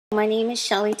My name is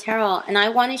Shelly Terrell, and I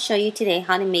want to show you today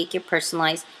how to make your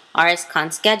personalized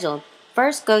RSCON schedule.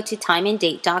 First, go to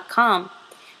timeanddate.com.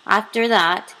 After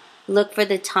that, look for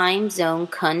the time zone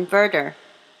converter.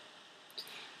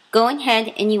 Go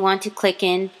ahead and you want to click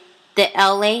in the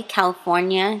LA,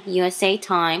 California, USA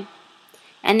time,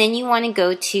 and then you want to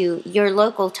go to your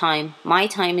local time. My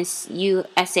time is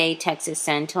USA, Texas,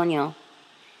 San Antonio.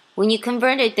 When you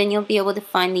convert it, then you'll be able to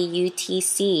find the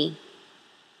UTC.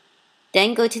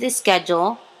 Then go to the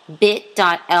schedule,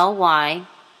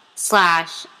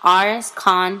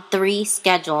 bit.ly/RSCON3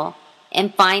 schedule,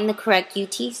 and find the correct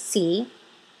UTC.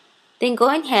 Then go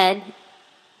ahead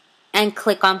and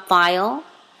click on File,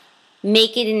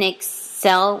 make it in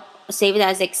Excel, save it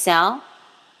as Excel,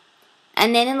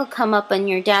 and then it'll come up on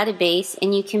your database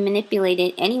and you can manipulate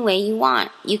it any way you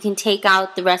want. You can take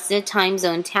out the rest of the time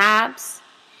zone tabs.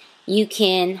 You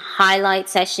can highlight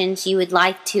sessions you would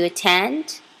like to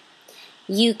attend.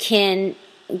 You can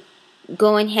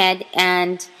go ahead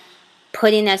and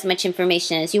put in as much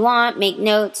information as you want, make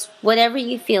notes, whatever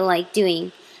you feel like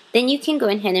doing. Then you can go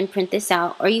ahead and print this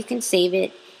out, or you can save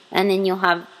it, and then you'll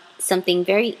have something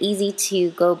very easy to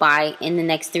go by in the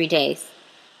next 3 days.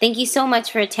 Thank you so much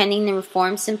for attending the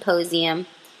Reform Symposium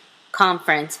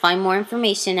conference. Find more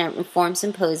information at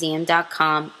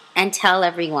reformsymposium.com and tell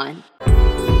everyone.